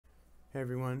Hey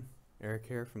everyone, Eric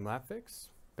here from LabFix,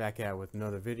 back out with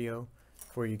another video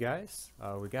for you guys.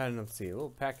 We got let's see, a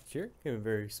little package here, a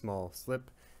very small slip.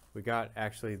 We got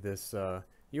actually this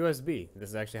USB. This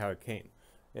is actually how it came.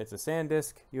 It's a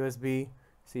SanDisk USB.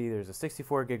 See, there's a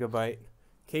 64 gigabyte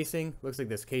casing. Looks like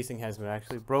this casing has been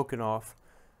actually broken off.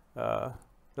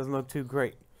 Doesn't look too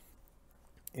great.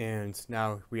 And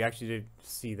now we actually did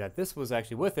see that this was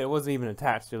actually with it. It wasn't even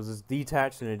attached. It was just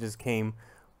detached, and it just came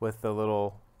with the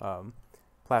little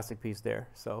plastic piece there.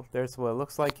 So there's what it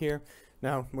looks like here.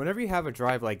 Now, whenever you have a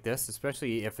drive like this,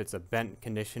 especially if it's a bent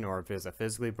condition or if it's a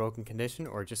physically broken condition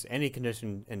or just any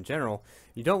condition in general,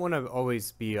 you don't want to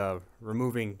always be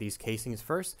removing these casings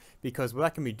first, because what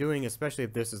that can be doing, especially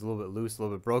if this is a little bit loose, a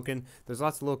little bit broken, there's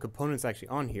lots of little components actually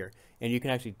on here, and you can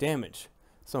actually damage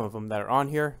some of them that are on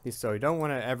here. So you don't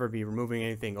want to ever be removing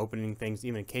anything, opening things,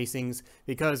 even casings,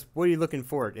 because what are you looking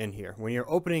for in here? When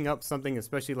you're opening up something,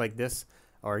 especially like this,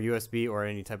 or USB or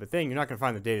any type of thing, you're not going to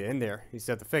find the data in there. You just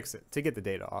have to fix it to get the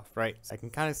data off, right? So I can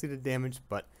kind of see the damage,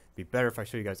 but it'd be better if I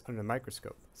show you guys under the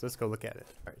microscope. So let's go look at it.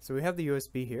 All right, so we have the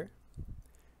USB here,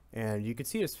 and you can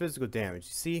see its physical damage.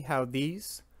 You see how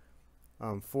these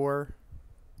four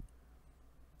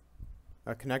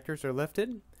connectors are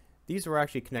lifted? These were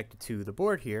actually connected to the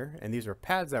board here, and these are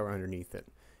pads that were underneath it.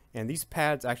 And these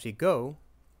pads actually go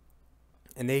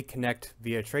and they connect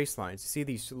via trace lines. You see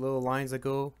these little lines that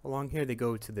go along here? They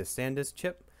go to the SanDisk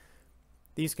chip.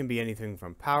 These can be anything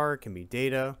from power, can be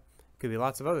data, could be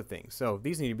lots of other things. So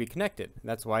these need to be connected.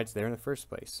 That's why it's there in the first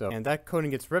place. So, and that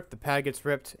coating gets ripped, the pad gets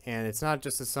ripped, and it's not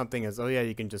just as something as, oh yeah,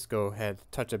 you can just go ahead,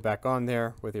 touch it back on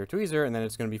there with your tweezer, and then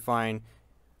it's going to be fine.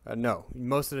 No,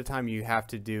 most of the time you have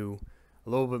to do a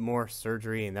little bit more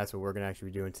surgery, and that's what we're going to actually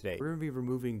be doing today. We're going to be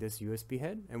removing this USB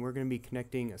head, and we're going to be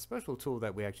connecting a special tool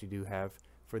that we actually do have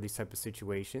for these type of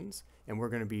situations, and we're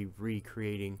going to be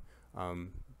recreating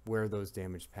where those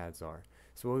damaged pads are.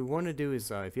 So what we want to do is,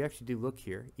 if you actually do look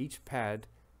here, each pad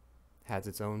has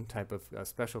its own type of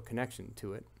special connection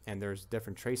to it, and there's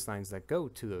different trace lines that go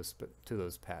to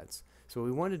those pads. So what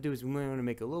we want to do is we want to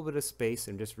make a little bit of space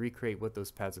and just recreate what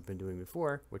those pads have been doing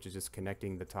before, which is just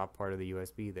connecting the top part of the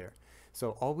USB there.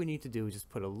 So all we need to do is just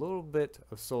put a little bit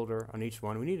of solder on each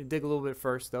one. We need to dig a little bit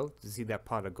first though to see that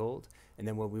pot of gold, and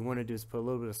then what we want to do is put a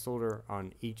little bit of solder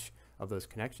on each of those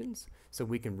connections so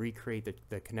we can recreate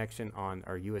the connection on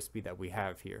our USB that we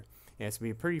have here. And it's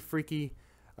going to be a pretty freaky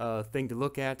thing to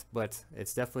look at, but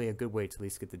it's definitely a good way to at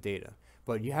least get the data.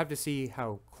 But you have to see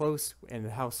how close and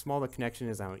how small the connection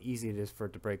is, how easy it is for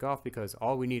it to break off, because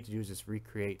all we need to do is just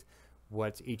recreate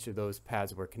what each of those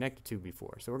pads were connected to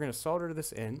before. So we're going to solder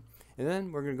this in, and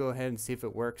then we're going to go ahead and see if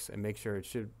it works and make sure it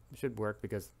should work,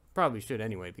 because probably should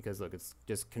anyway, because look, it's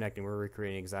just connecting. We're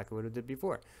recreating exactly what it did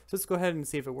before. So let's go ahead and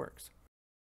see if it works.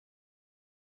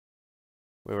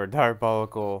 We have our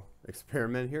diabolical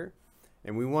experiment here,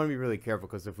 and we want to be really careful,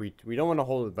 because if we don't want to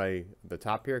hold it by the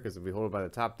top here, because if we hold it by the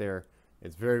top there,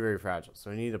 it's very, very fragile.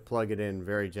 So we need to plug it in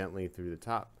very gently through the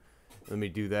top. Let me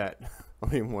do that. I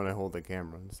don't even want to hold the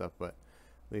camera and stuff, but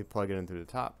let me plug it in through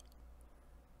the top.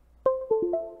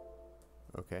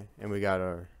 Okay, and we got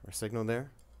our signal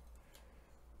there.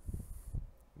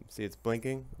 See, it's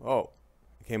blinking. Oh,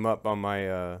 it came up on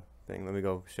my thing. Let me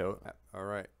go show it. All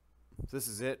right, so this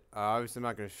is it. Obviously, I'm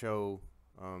not going to show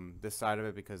this side of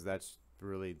it, because that's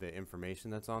really the information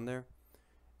that's on there.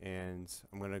 And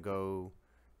I'm going to go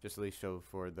just at least show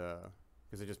for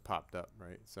because it just popped up,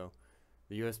 right? So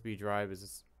the USB drive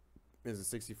is a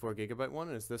 64 gigabyte one,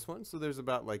 and it's this one. So there's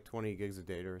about like 20 gigs of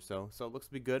data or so. So it looks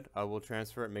to be good. I will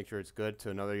transfer it, make sure it's good to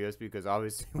another USB, because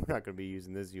obviously we're not going to be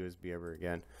using this USB ever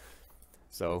again.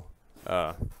 So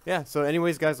yeah, so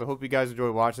anyways guys, I hope you guys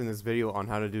enjoy watching this video on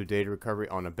how to do data recovery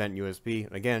on a bent USB.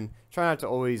 And again, try not to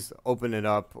always open it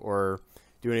up or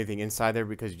do anything inside there,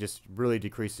 because you just really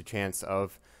decrease the chance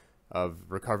of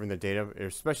recovering the data,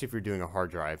 especially if you're doing a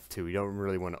hard drive too. You don't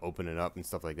really want to open it up and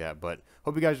stuff like that. But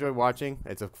hope you guys enjoyed watching.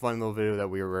 It's a fun little video that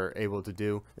we were able to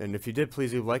do, and if you did,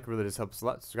 please leave a like. It really does help us a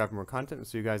lot. Subscribe for more content, and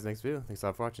see you guys next video. Thanks a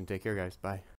lot for watching. Take care guys.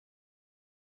 Bye.